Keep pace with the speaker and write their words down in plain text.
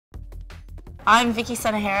I'm Vicky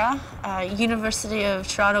Sunohara, University of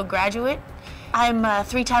Toronto graduate. I'm a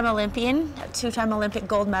three-time Olympian, a two-time Olympic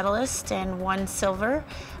gold medalist, and one silver.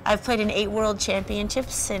 I've played in 8 world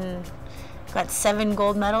championships and got 7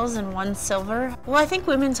 gold medals and 1 silver. Well, I think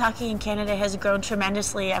women's hockey in Canada has grown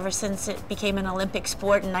tremendously ever since it became an Olympic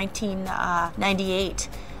sport in 1998.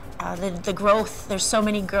 The growth, there's so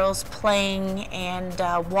many girls playing and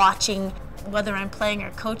watching. Whether I'm playing or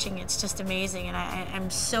coaching, it's just amazing, and I'm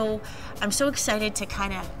so excited to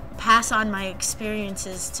kind of pass on my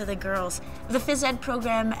experiences to the girls. The phys ed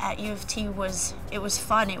program at U of T was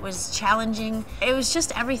fun, it was challenging, it was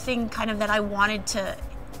just everything kind of that I wanted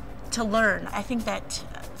to learn. I think that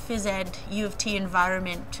phys ed U of T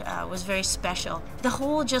environment was very special. The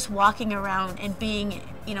whole just walking around and being,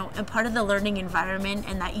 a part of the learning environment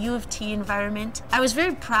and that U of T environment. I was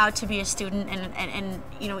very proud to be a student and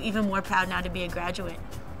even more proud now to be a graduate.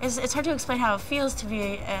 It's hard to explain how it feels to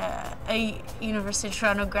be a University of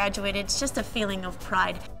Toronto graduate. It's just a feeling of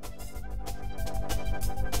pride.